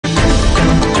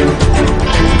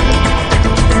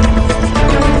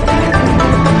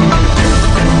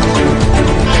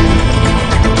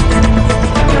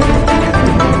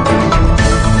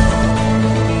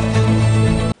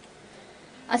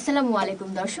আসসালামু আলাইকুম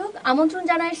দর্শক, আমন্ত্রণ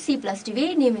জানাই সি প্লাস টিভি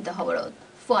নিয়মিত খবরত।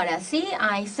 ফোয়ারে আছি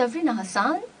আই সাফরিনা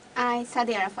হাসান, আই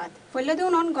সাদি আরাফাত। ফলে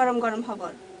দিন অন গরম গরম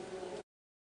খবর।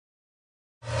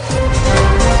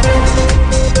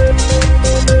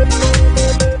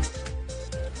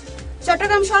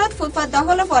 চট্টগ্রাম শহরত ফুটপাত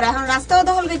দখলের পর এখন রাস্তাও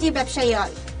দখল গেছি ব্যবসায়ী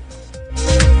হয়।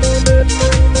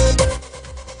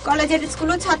 কলেজের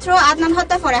স্কুলের ছাত্র আদনান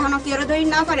হত্যা পর এখনো কেউ ধরি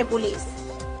না পারে পুলিশ।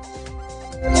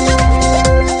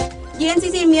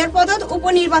 ডিএনসিসির মেয়র পদত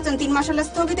উপনির্বাচন 3 মাস হলে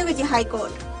স্থগিত হয়েছে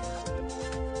হাইকোর্ট।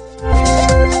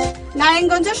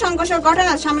 নারায়ণগঞ্জের সংঘর্ষের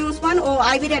ঘটনা শামীম ওসমান ও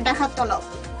আইবিরের ডাকাত তলব।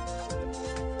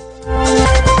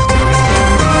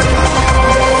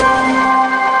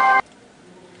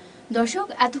 দর্শক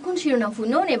এতক্ষণ শিরোনাম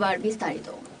শুনুন, এবার বিস্তারিত।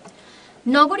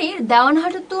 নগরীর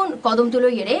দেওয়ানহাটতুন কদমতলী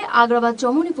এরে আগ্রাবাদ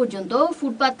চমনি পর্যন্ত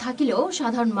ফুটপাত থাকিলেও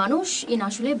সাধারণ মানুষ ইন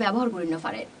আসলে ব্যবহার করি না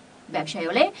পারে। ব্যবসায়ী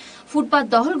হলে ফুটপাত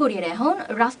দখল করিয়ে এখন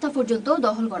রাস্তা পর্যন্ত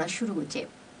দখল করা শুরু হচ্ছে।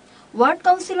 ওয়ার্ড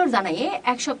কাউন্সিলর জানাইয়ে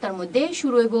 1 সপ্তাহের মধ্যে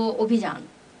শুরু হইব অভিযান।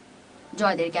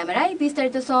 জয়দের ক্যামেরায়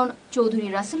বিস্তারিত সন চৌধুরী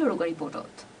রাসেলের রিপোর্ট।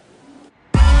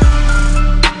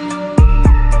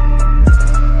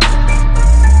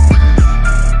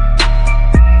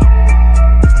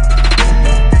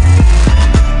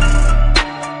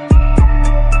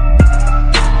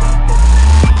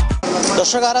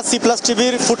 দর্শক আর সি প্লাস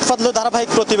টিভির ফুটপাতলো ধারাবাহিক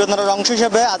প্রতিবেদনের অংশ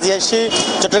হিসেবে আজি আসি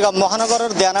চট্টগ্রাম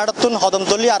মহানগরের দেয়ানাড়তুন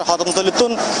হদমতলী আর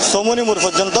হদমতলীতুন সমনি মোড়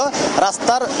পর্যন্ত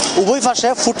রাস্তার উভয় পাশে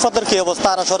ফুটপাতের কি অবস্থা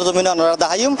আর সরজমিনে অনরা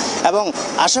দেখাইম এবং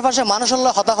আশেপাশে মানুষের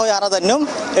হতা হয়ে আরা জানিম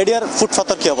এডিয়ার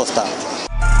ফুটপাতের কি অবস্থা।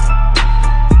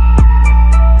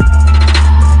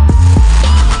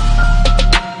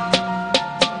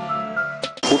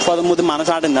 ফুটপাতের মধ্যে মানুষ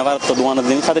আটেন না পারতো দোকানের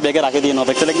জিনিস সাথে ব্যাগে রাখে দিয়ে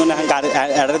নবেক চলে কিন্তু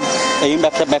এই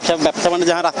ব্যবসা মানে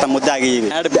যাহা রাস্তার মধ্যে আগে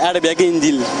যাবে ব্যাগে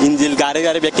ইঞ্জিল গাড়ি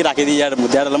ব্যাগকে রাখে দিয়ে এর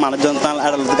মধ্যে মানুষজন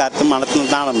গাড়িতে মানুষ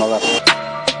দাঁড়ান নবার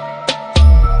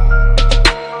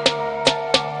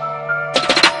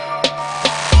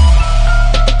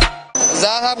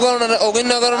যা সব করুন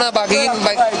অভিন্ন করো না বাকি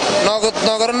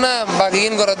নগর না বাকি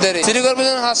করার দেরি সিটি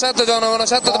কর্পোরেশন স্বার্থে জনগণের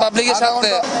স্বার্থে পাবলিকের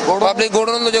স্বার্থে পাবলিক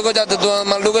গোডন যোগ্য যাতে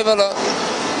মাল ঢুকে ফেলো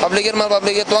পাবলিকের মাল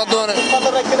পাবলিকের তোমার দোকানে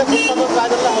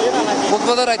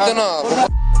ফুটপাতে রাখতো না।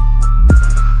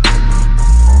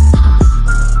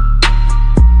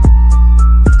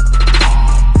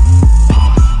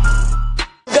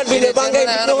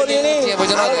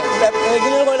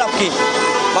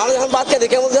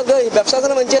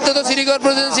 সিটি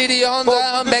কর্পোরেশন সিটি এখন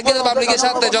ব্যাংকের পাবলিকের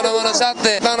সাথে জনগণের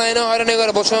সাথে হয়রানি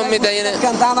করে বসমি দেয়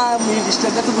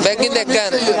ব্যাংকিং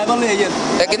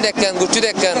দেখেন গুচ্ছু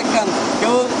দেখেন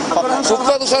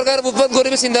ফুটপাত সরকার ফুটপাত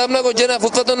গরিবে চিন্তা ভাবনা করছে না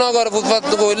ফুটপাত তো নগর ফুটপাত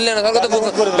বললে না সরকার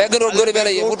ব্যাংক রোড করে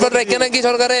বেড়াই ফুটপাত রেখে নাকি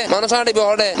সরকারে মানুষ হাঁটিবে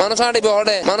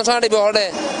হড়ে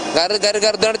গাড়ি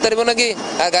দাঁড়িয়ে তারিব নাকি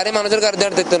আর গাড়ি মানুষের গাড়ি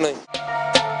দাঁড়িয়ে দেখতে নয়।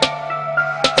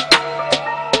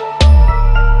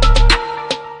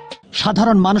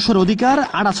 সাধারণ মানুষের অধিকার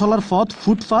আড়া চলার পথ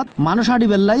ফুটপাত মানুষ আড়ি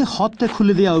বেল্লাই হতে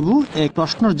খুলে দেওয়া হইব এই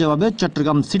প্রশ্নের জবাবে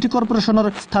চট্টগ্রাম সিটি কর্পোরেশনের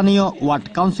স্থানীয় ওয়ার্ড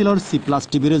কাউন্সিলর সি প্লাস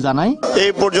টিভির জানায়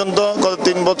এই পর্যন্ত গত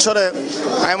 3 বছরে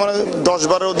আমি মনে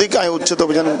 10-12 অধিক আমি উচ্ছেদ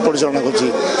অভিযান পরিচালনা করছি।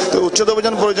 তো উচ্ছেদ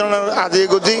অভিযান পরিচালনার আজ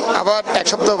করছি আবার 1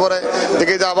 সপ্তাহ পরে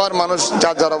দেখে যে আবার মানুষ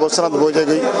যার অবস্থান বই যায়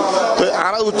তো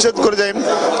আরা উচ্ছেদ করে যাই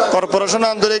কর্পোরেশন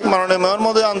আন্তরিক মাননীয় মেয়র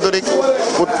মধ্যে আন্তরিক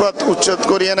ফুটপাত উচ্ছেদ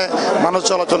করিয়ে এনে মানুষ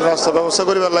চলাচল রাস্তা ব্যবস্থা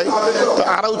করি বেলাই তো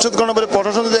আরো উচ্ছেদ করার পরে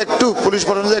প্রশাসন যদি একটু পুলিশ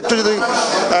প্রশাসন যদি একটু যদি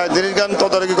জিনিস গান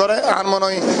তদারকি করে আর মনে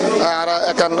হয় আর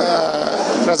এখন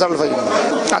রেজাল্ট পাই।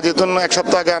 আজ 1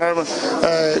 সপ্তাহ আগে আর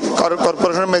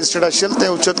কর্পোরেশনের ম্যাজিস্ট্রেট আসছিল তাই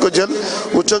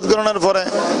উচ্ছেদ করানোর পরে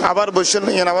আবার বসছেন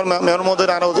আবার মেয়র মধ্যে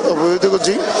আরো অবহিত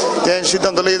করছি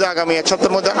সিদ্ধান্ত লিয়ে আগামী 1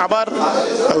 সপ্তাহের মধ্যে আবার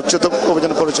উচ্ছেদ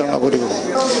অভিযান পরিচালনা করিব।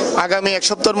 আগামী 1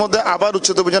 সপ্তাহের মধ্যে আবার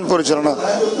উচ্ছেদ অভিযান পরিচালনা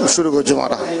শুরু করছে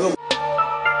মারা।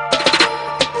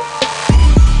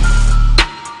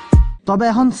 তবে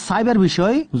এখন সাইবার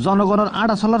বিষয় জনগণের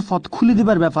আড়া চলার পথ খুলে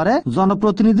দিবার ব্যাপারে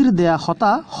জনপ্রতিনিধির দেয়া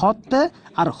হতা হতে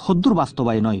আর হদ্দুর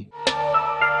বাস্তবায়ন নয়।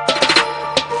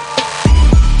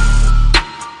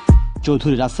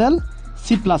 Chowdhury Rasel,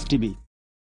 C plus TV.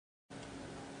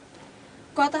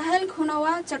 গতকাল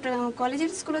খুনওয়া চট্টগ্রাম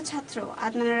কলেজের স্কুলের ছাত্র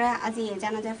আদনানরা আজিয়ে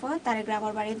জানাজা পর তার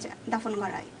গ্রামের বাড়ি দাফন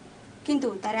করায়, কিন্তু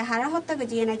তারা হারা হত্যা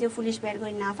গজিয়ে নাই যে পুলিশ বের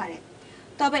করে না পারে।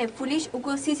 তবে পুলিশ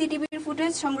উগ্র সিসিটিভির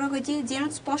ফুটেজ সংগ্রহ করেছি যেন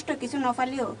স্পষ্ট কিছু না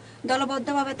পারলেও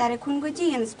দলবদ্ধভাবে তারে খুন করেছি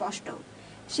এন স্পষ্ট।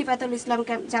 সিফাতুল ইসলাম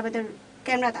জাবেদের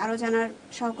ক্যামেরাত আরো জানার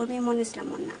সহকর্মী মন ইসলাম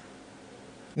মুন্না।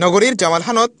 নগরীর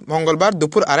জামালখানত মঙ্গলবার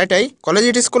দুপুর 2:30টায় কলেজ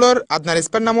স্কুলের আদনান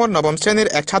ইসপার নামৰ নবম শ্রেণীর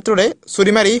এক ছাত্ররে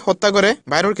ছুরি মারি হত্যা করে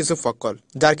বাইরের কিছু ফকল,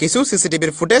 যার কিছু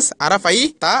সিসিটিভির ফুটেজ আরা পাই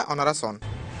তা অনারা সন।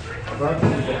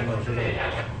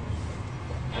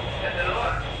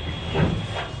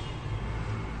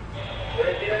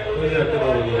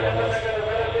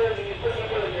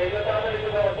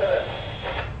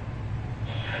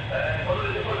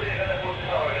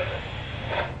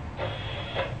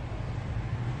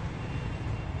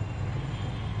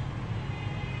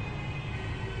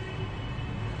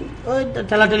 ওই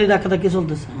ঠেলাঠেলি ধাক্কাধাক্কি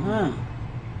চলতেছে। হ্যাঁ,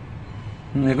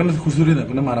 এখন খুচুরি না,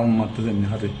 কোনো মারা মারতে যায়নি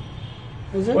হাতে।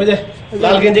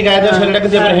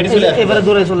 এবারে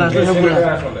দৌড়ে চলে আসলো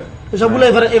সবগুলো,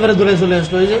 এবারে দৌড়ে চলে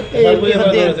আসলো।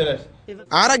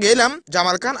 আর আগে এলাম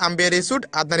জামাল খান আম্বিয়ার ইস্যুট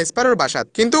আদনান ইস্পারের বাসাত,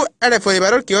 কিন্তু এড়ে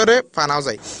পরিবারের কি ওরে ফানাও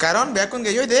যায়, কারণ বেকুন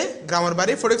গেই দে গ্রামের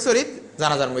বাড়ি ফটিকছড়িত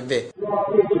জানাজার মধ্যে।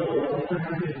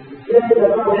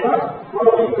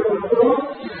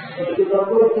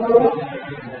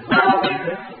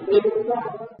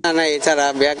 না এছাড়া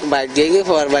ব্যাগ বাইর দিয়ে গিয়ে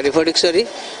পর বাড়ি ফটিকছড়ি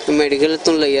মেডিকেল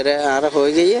তুন লইয়ারে আর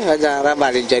হয়ে গিয়ে যারা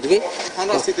বাড়ির যাই কি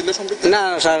না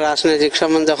স্যার রাজনৈতিক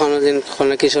সম্বন্ধে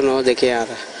কোনো কিছু ন দেখি আর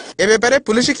এ ব্যাপারে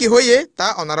পুলিশে কি হইয়ে তা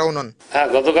ওনারাও নন। হ্যাঁ,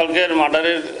 গতকালকের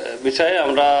মার্ডারের বিষয়ে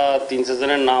আমরা 300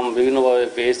 জনের নাম বিভিন্নভাবে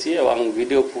পেয়েছি এবং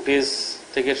ভিডিও ফুটেজ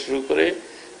থেকে শুরু করে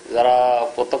যারা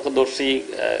প্রত্যক্ষদর্শী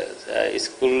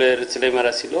স্কুলের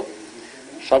ছেলেমেয়েরা ছিল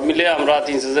সব মিলে আমরা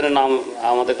 300 জনের নাম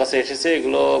আমাদের কাছে এসেছে।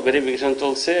 এগুলো ভেরিফিকেশন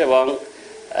চলছে এবং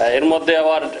এর মধ্যে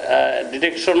আবার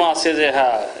ডিটেকশনও আছে যে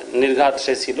হ্যাঁ নির্ঘাত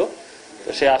সে ছিল, তো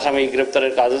সে আসামি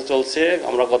গ্রেপ্তারের কাজও চলছে।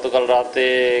 আমরা গতকাল রাতে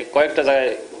কয়েকটা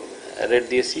জায়গায় রেড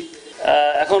দিয়েছি।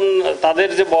 এখন তাদের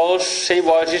যে বয়স, সেই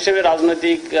বয়স হিসেবে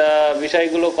রাজনৈতিক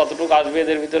বিষয়গুলো কতটুকু আসবে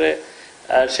এদের ভিতরে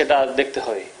সেটা দেখতে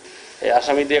হয়। এই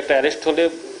আসামিদের একটা অ্যারেস্ট হলে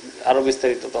আরো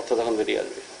বিস্তারিত তথ্য তখন বেরিয়ে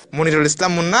আসবে। মনিরুল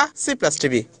ইসলাম মুন্না,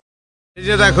 C+TV। এই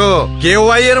যে দেখো,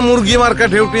 কেওয়াই এর মুরগি মার্কা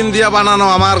ঢেউটিন দিয়া বানানো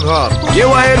আমার ঘর।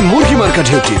 কেওয়াই এর মুরগি মার্কা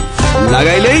ঢেউটিন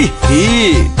লাগাইলেই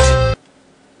হিট।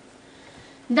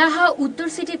 ঢাকা উত্তর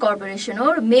সিটি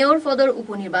কর্পোরেশনের মেয়র পদৰ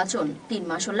উপনির্বাচন 3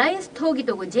 মাসলাই স্থগিত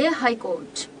করেছে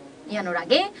হাইকোর্ট। ইয়ানোর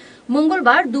আগে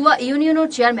মঙ্গলবার দুয়া ইউনিয়নের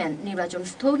চেয়ারম্যান নির্বাচন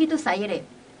স্থগিত চাইয়ে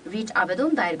রিট আবেদন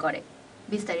দায়ের করে।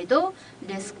 বিস্তারিত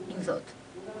ডেস্ক নিউজত।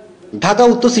 ঢাকা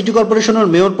উত্তর সিটি কর্পোরেশনের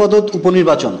মেয়র পদত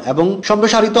উপনির্বাচন এবং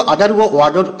সম্প্রসারিত 18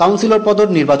 ওয়ার্ডর কাউন্সিলর পদর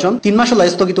নির্বাচন 3 মাসলাই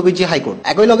স্থগিত করেছে হাইকোর্ট।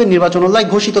 একই লগে নির্বাচনলাই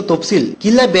ঘোষিত তফসিল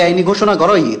কিল্লায় বেআইনি ঘোষণা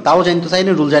করই তাও জানতে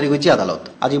চাইনে রুল জারি করেছে আদালত।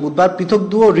 আজ বুধবার পৃথক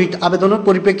দুও রিট আবেদনের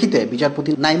পরিপ্রেক্ষিতে বিচারপতি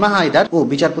নাইমা হায়দার ও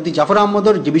বিচারপতি জাফর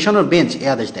আহমদের ডিভিশনের বেঞ্চ এ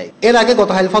আদেশ দেয়। এর আগে গত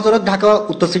হাইল ফজরত ঢাকা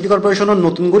উত্তর সিটি কর্পোরেশনের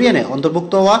নতুন গড়িয়ানে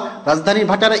অন্তর্ভুক্ত হওয়া রাজধানীর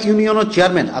ভাটারা ইউনিয়নের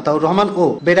চেয়ারম্যান আতাউর রহমান ও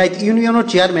বেড়াইত ইউনিয়নের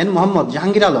চেয়ারম্যান মোহাম্মদ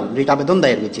জাহাঙ্গীর আলম রিট আবেদন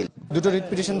দায়ের করেছিল। দুটো রিট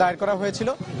পিটিশন দায়ের করা হয়েছিল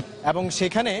এবং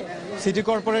সেখানে সিটি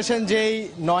কর্পোরেশন যেই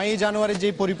 9 জানুয়ারি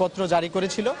যেই পরিপত্র জারি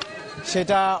করেছিল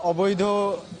সেটা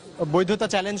বৈধতা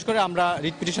চ্যালেঞ্জ করে আমরা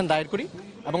রিট পিটিশন দায়ের করি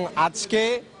এবং আজকে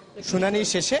শুনানি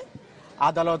শেষে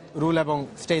আদালত রুল এবং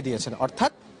স্টে দিয়েছেন।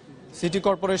 অর্থাৎ সিটি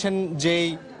কর্পোরেশন যেই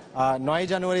 9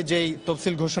 জানুয়ারি যেই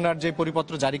তফসিল ঘোষণার যে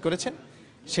পরিপত্র জারি করেছেন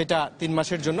সেটা 3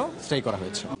 মাসের জন্য স্টে করা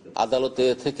হয়েছে। আদালতে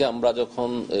থেকে আমরা যখন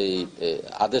এই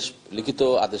লিখিত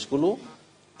আদেশগুলো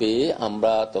পেয়ে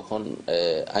আমরা তখন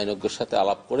আইনজ্ঞের সাথে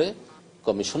আলাপ করে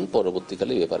কমিশন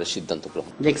পরবর্তীকালে ব্যাপারে সিদ্ধান্ত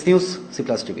গ্রহণ। Next news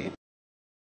C+TV।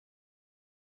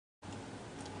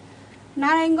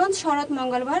 নারায়ণগঞ্জ শরৎ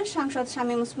মঙ্গলবার সাংসদ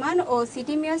শামীম ওসমান ও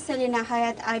সিটি মেয়র সেলিনা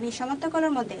হায়াত আইবি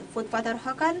সমর্থকদের মধ্যে ফুটপাতের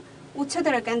হকার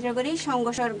উচ্ছেদের কেন্দ্র করে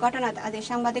সংঘর্ষের ঘটনাত আজ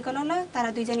সাংবাদিকরা তারা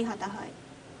দুইজনই হতা হয়।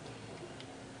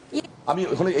 আমি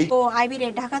ওখানে ও আইবির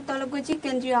ঢাকার তলব করেছি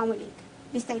কেন্দ্রীয় আওয়ামী লীগ।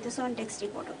 বিস্তারিত সোন টেক্সট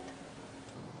রিপোর্ট।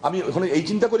 আমি ওখানে এই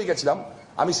চিন্তা করে গেছিলাম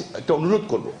আমি একটা অনুরোধ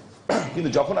করব, কিন্তু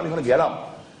যখন আমি ওখানে গেলাম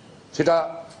সেটা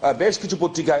বেশ কিছু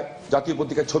পত্রিকায়, জাতীয়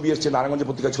পত্রিকায় ছবি এসছে, নারায়ণগঞ্জের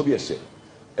পত্রিকায় ছবি এসছে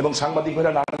এবং সাংবাদিক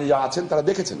ভাইরা নারায়ণগঞ্জে যারা আছেন তারা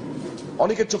দেখেছেন।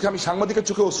 অনেকের চোখে, আমি সাংবাদিকের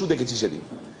চোখে অশ্রু দেখেছি সেদিন।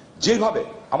 যেভাবে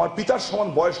আমার পিতার সমান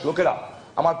বয়স লোকেরা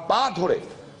আমার পা ধরে,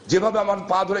 যেভাবে আমার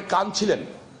পা ধরে কাঁদছিলেন,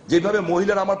 যেভাবে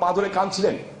মহিলারা আমার পা ধরে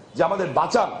কাঁদছিলেন যে আমাদের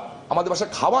বাঁচান, আমাদের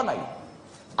বাসায় খাওয়া নাই,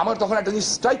 আমার তখন একটা জিনিস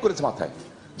স্ট্রাইক করেছে মাথায়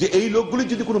যে এই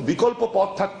লোকগুলির যদি কোনো বিকল্প পথ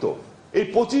থাকতো এই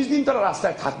 25 দিন তারা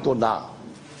রাস্তায় থাকতো না,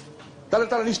 তাহলে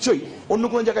তারা নিশ্চয়ই অন্য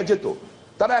কোনো জায়গায় যেত।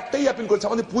 তারা একটাই অ্যাপিল করেছে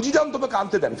আমাদের পুঁজি দাম তবে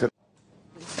আনতে দেন।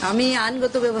 আমি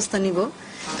আইনগত ব্যবস্থা নিব,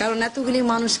 কারণ এতগুলি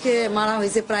মানুষকে মারা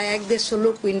হয়েছে, প্রায় 1-150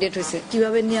 লোক উইন্ডেড হয়েছে।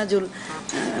 কিভাবে নিয়াজুল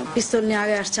পিস্তল নিয়ে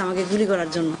আগে আসছে আমাকে গুলি করার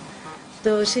জন্য,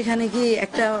 তো সেখানে কি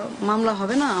একটা মামলা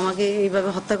হবে না? আমাকে এইভাবে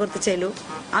হত্যা করতে চাইলো।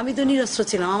 আমি তো নিরস্ত্র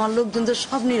ছিলাম, আমার লোকজন তো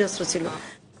সব নিরস্ত্র ছিল।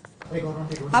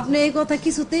 আপনি এই কথা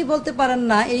কিছুতেই বলতে পারেন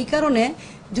না। এই কারণে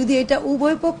যদি এটা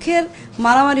উভয় পক্ষের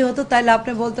মারামারি হতো তাহলে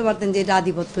আপনি বলতে পারতেন যে এটা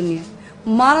আধিপত্য নিয়ে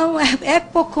এক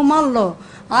পক্ষ মারলো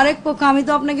আরেক পক্ষ। আমি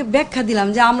তো আপনাকে ব্যাখ্যা দিলাম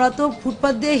যে আমরা তো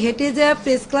ফুটপাথ দিয়ে হেঁটে যায়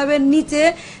প্রেস ক্লাবের নিচে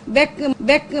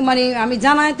মানে আমি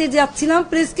জানাইতে যাচ্ছিলাম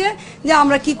প্রেসকে যে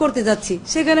আমরা কি করতে যাচ্ছি,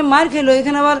 সেখানে মার খেলো।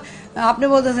 এখানে আবার আপনি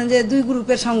বলতেছেন যে 2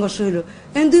 গ্রুপের সংঘর্ষ হইলো।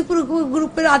 এখন 2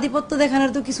 গ্রুপের আধিপত্য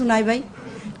দেখানোর তো কিছু নাই ভাই।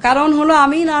 কারণ হলো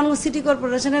আমি নারায়ণগঞ্জ সিটি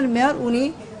কর্পোরেশনের মেয়র, উনি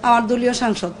আমার দলীয়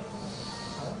সাংসদ।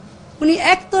 উনি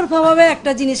একতরফাভাবে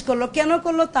একটা জিনিস করলো, কেন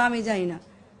করলো তা আমি জানি না।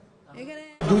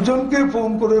 দুজনকে ফোন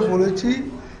করে বলেছি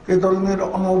এ ধরনের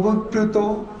অনভিপ্রেত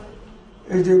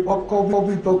এই যে পক্ষ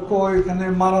বিপক্ষ এখানে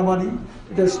মারামারি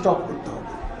এটা স্টপ করতে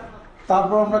হবে।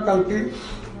 তারপর আমরা কালকে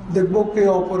দেখবো কে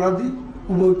অপরাধী,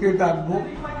 উভয়কে ডাকবো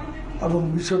এবং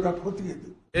বিষয়টা খতিয়ে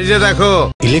দেব। এই যে দেখো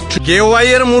কেওয়াই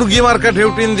এর মুরগি মার্কা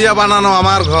ঢেউটিন দিয়া বানানো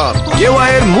আমার ঘর।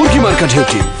 কেওয়াই এর মুরগি মার্কা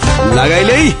ঢেউটিন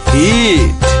লাগাইলেই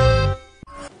হিট।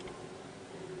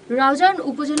 রাউজান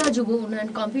উপজেলা যুব উন্নয়ন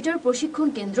কম্পিউটার প্রশিক্ষণ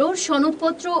কেন্দ্র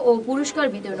সনদপত্র ও পুরস্কার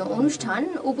বিতরণ অনুষ্ঠান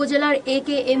উপজেলার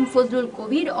AKM ফজলুল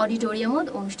কবির অডিটোরিয়ামত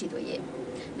অনুষ্ঠিত হয়ে।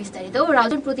 বিস্তারিত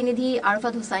রাউজান প্রতিনিধি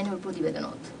আরফাত হোসাইনের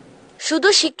প্রতিবেদনত। শুধু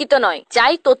শিক্ষিত নয়,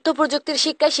 চাই তথ্য প্রযুক্তির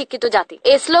শিক্ষায় শিক্ষিত জাতি,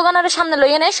 এই স্লোগানের সামনে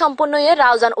লইয়ে নেয় সম্পন্ন হয়ে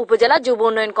রাউজান উপজেলা যুব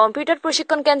উন্নয়ন কম্পিউটার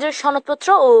প্রশিক্ষণ কেন্দ্রের সনদপত্র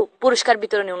ও পুরস্কার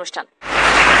বিতরণী অনুষ্ঠান।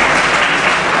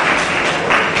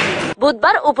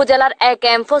 বুধবার উপজেলার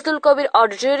AKM ফজলুল কবির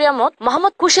অডিটোরিয়ামত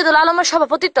মোহাম্মদ খুরশেদুল আলমের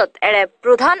সভাপতিত্বত এর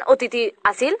প্রধান অতিথি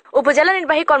আসিল উপজেলা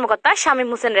নির্বাহী কর্মকর্তা শামীম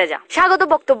হোসেন রেজা। স্বাগত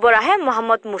বক্তব্য রাখে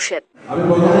মোহাম্মদ মুর্শেদ। আমি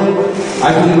প্রথমে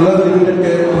আইটি রুরাল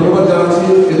লিমিটেডকে ধন্যবাদ জানাচ্ছি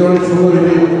এই ধরনের সুন্দর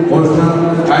একটি অনুষ্ঠান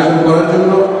আয়োজন করার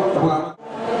জন্য।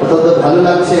 অত্যন্ত ভালো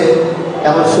লাগছে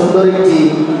এমন সুন্দর একটি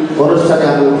অনুষ্ঠানে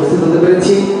আমি উপস্থিত হতে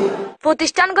পেরেছি।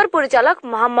 প্রতিষ্ঠানগর পরিচালক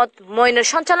মোহাম্মদ মইনের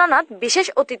সঞ্চালনাত বিশেষ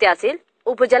অতিথি আসিল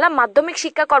উপজেলা মাধ্যমিক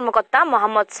শিক্ষা কর্মকর্তা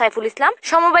মোহাম্মদ সাইফুল ইসলাম,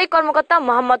 সমবায়ী কর্মকর্তা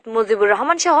মোহাম্মদ মুজিবুর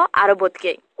রহমান সহ আরো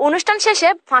বোধকে। অনুষ্ঠান শেষে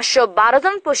 512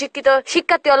 জন প্রশিক্ষিত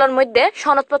শিক্ষার্থীর মধ্যে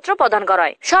সনদপত্র প্রদান করা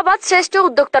হয়। সবাত শ্রেষ্ঠ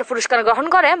উদ্যোক্তার পুরস্কার গ্রহণ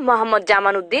করে মোহাম্মদ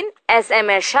জামান উদ্দিন, SM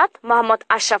এরশাদ, Mohammad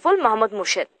Ashraful, Mohammad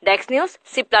Murshed. Desk news,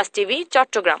 C+ TV,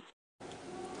 Chittagong.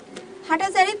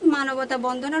 হাটাজারিত মানবতা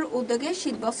বন্ধনের উদ্যোগে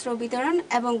শীতবস্ত্র বিতরণ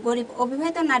এবং গরিব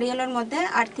অবিবাহিত নারীদের মধ্যে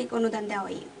আর্থিক অনুদান দেওয়া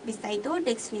হয়। বিস্তারিত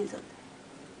ডেস্ক নিউজ।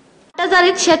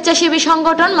 হাটাজারিত স্বেচ্ছাসেবী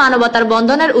সংগঠন মানবতার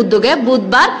বন্ধনের উদ্যোগে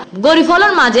বুধবার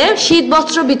গরিবদের মাঝে শীত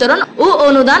বস্ত্র বিতরণ ও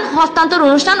অনুদান হস্তান্তর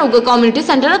অনুষ্ঠান ও কমিউনিটি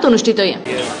সেন্টারে অনুষ্ঠিত হয়।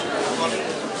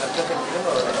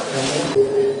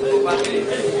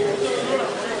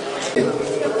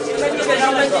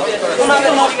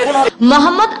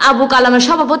 মোহাম্মদ আবু কালামের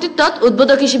সভাপতিত্বত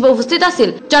উদ্বোধক হিসেবে উপস্থিত আছেন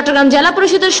চট্টগ্রাম জেলা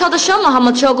পরিষদের সদস্য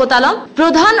মোহাম্মদ শওকত আলম।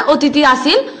 প্রধান অতিথি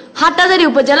আছেন হাটহাজারী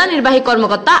উপজেলা নির্বাহী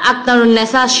কর্মকর্তা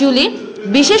আক্তারুন্নেসা শিউলি।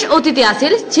 বিশেষ অতিথি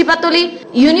আছেন ছিপাতলী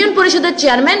ইউনিয়ন পরিষদের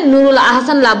চেয়ারম্যান নুরুল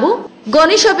আহসান লাবু,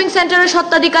 গনি শপিং সেন্টারের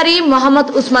স্বত্বাধিকারী মোহাম্মদ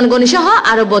উসমান গনি সহ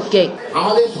আরো বোধকে।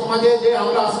 আমাদের সমাজে যে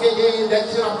আমরা আজকে যে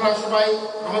দেখছেন আপনারা সবাই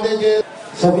আমাদের যে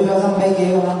সবিল আজম ভাইকে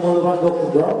ওনার মূল্যবান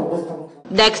বক্তব্য উপস্থাপন।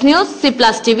 Desk news, C+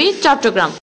 TV,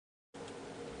 Chittagong.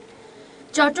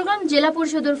 Chittagong জেলা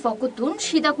পরিষদের ফকতুন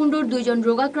সীতাকুণ্ডর 2 জন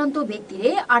রোগাক্রান্ত ব্যক্তিরে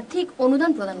আর্থিক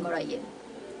অনুদান প্রদান করা হয়।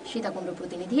 সীতাকুণ্ড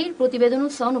প্রতিনিধির প্রতিবেদন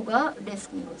সনুকা।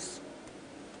 Desk news.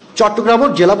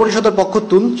 চট্টগ্রামের জেলা পরিষদের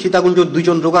পক্ষতুন সীতাকুণ্ডের 2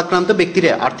 জন রোগাক্রান্ত ব্যক্তিরে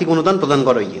আর্থিক অনুদান প্রদান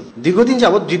করা হয়। দীর্ঘদিন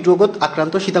যাবৎ হৃদরোগত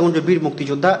আক্রান্ত সীতাকুণ্ডের বীর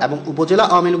মুক্তিযোদ্ধা এবং উপজেলা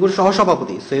আওয়ামী লীগের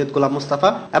সহসভাপতি সৈয়দ গোলাম মোস্তফা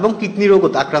এবং কিডনি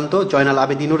রোগত আক্রান্ত জয়নাল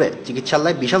আবেদিনুরে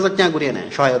চিকিৎসালয়ে 20,000 টাকা করিয়ে নেয়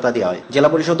সহায়তা দেওয়া হয়। জেলা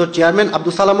পরিষদের চেয়ারম্যান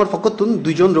আব্দুল সালামের পক্ষতুন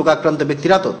 2 জন রোগাক্রান্ত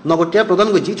ব্যক্তির হাতত নগদ টাকা প্রদান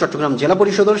করেছি চট্টগ্রাম জেলা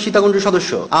পরিষদের সীতাকুণ্ডের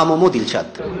সদস্য Mohammad ইলশাদ।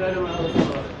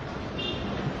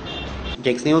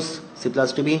 Desk news, C+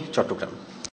 TV, Chittagong.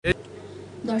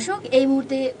 দর্শক, এই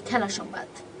মুহূর্তে খেলার সংবাদ।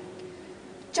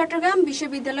 চট্টগ্রাম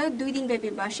বিশ্ববিদ্যালয়ে 2 দিনব্যাপী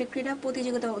বার্ষিক ক্রীড়া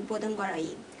প্রতিযোগিতা উদ্বোধন করা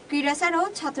হয়। ক্রীড়া ছাড়াও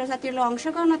ছাত্রছাত্রীরা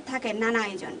অংশগ্রহণ থাকে নানা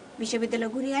আয়োজন।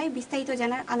 বিশ্ববিদ্যালয় ঘুরে বিস্তারিত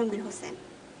জানার আলমগীর হোসেন।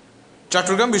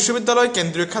 চট্টগ্রাম বিশ্ববিদ্যালয়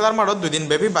কেন্দ্রীয় খেলার মাঠত 2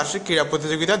 দিনব্যাপী বার্ষিক ক্রীড়া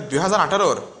প্রতিযোগিতা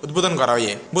 2018 উদ্বোধন করা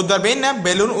হয়। বুধবার বেইনা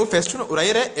বেলুন ও ফেস্টুন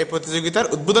উড়াইয়ে এই প্রতিযোগিতার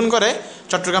উদ্বোধন করে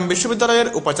চট্টগ্রাম বিশ্ববিদ্যালয়ের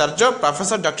উপাচার্য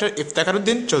প্রফেসর ডক্টর ইফতেখার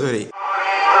উদ্দিন চৌধুরী।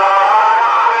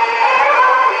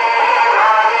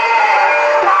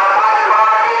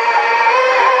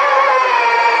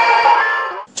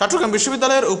 চট্টগ্রাম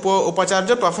বিশ্ববিদ্যালয়ের উপাচার্য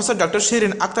প্রফেসর ডক্টর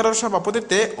শিরিন আক্তারের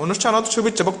সভাপতিত্বে অনুষ্ঠানত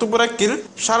শুভেচ্ছা বক্তব্য রাখিল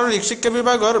শারীরিক শিক্ষা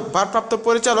বিভাগের ভারপ্রাপ্ত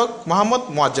পরিচালক মোহাম্মদ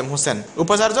মোয়াজ্জেম হোসেন।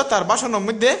 উপাচার্য তার ভাষণের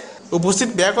মধ্যে উপস্থিত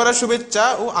ব্যয় করার শুভেচ্ছা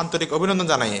ও আন্তরিক অভিনন্দন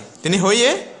জানায়। তিনি হইয়ে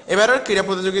এবারের ক্রীড়া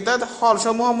প্রতিযোগিতায়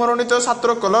হলসমূহ মনোনীত ছাত্র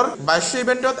কলর 22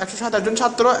 ইভেন্টত 127 জন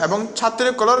ছাত্র এবং ছাত্রী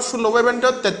কলর 16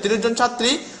 ইভেন্টত 33 জন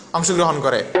ছাত্রী অংশগ্রহণ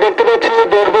করে।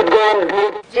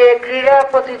 যে ক্রীড়া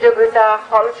প্রতিযোগিতা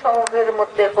হল সমূহের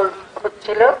মধ্যে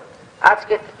হচ্ছিল,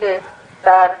 আজকে থেকে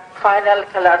তার ফাইনাল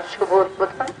খেলার শুভ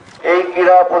উদ্বোধন। এই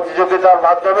ক্রীড়া প্রতিযোগিতার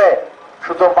মাধ্যমে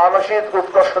শুধু মানসিক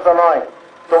উৎকর্ষতা নয়,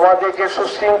 তোমাদের যে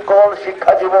সুশৃঙ্খল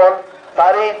শিক্ষা জীবন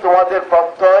তারই তোমাদের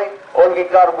প্রত্যয়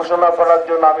অঙ্গীকার ঘোষণা করার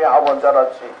জন্য আমি আহ্বান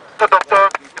জানাচ্ছি।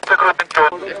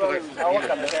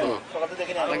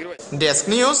 Desk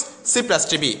news, C+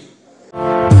 TV।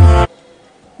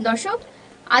 দর্শক,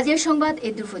 আজকের সংবাদ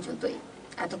এদূর পর্যন্তই।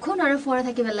 এতক্ষণ আরো ফোনে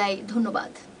থাকি বেলায়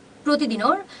ধন্যবাদ।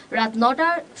 প্রতিদিনের রাত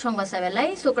 9টার সংবাদ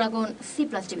বেলায় চোখ রাখুন C+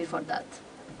 TV পর্দাত।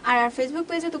 আর ফেসবুক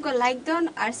পেজে তোকে লাইক দন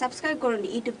আর সাবস্ক্রাইব করুন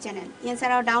ইউটিউব চ্যানেল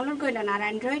এছাড়াও ডাউনলোড করলেন আর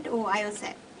অ্যান্ড্রয়েড ও আইওএস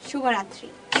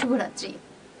শুভরাত্রি।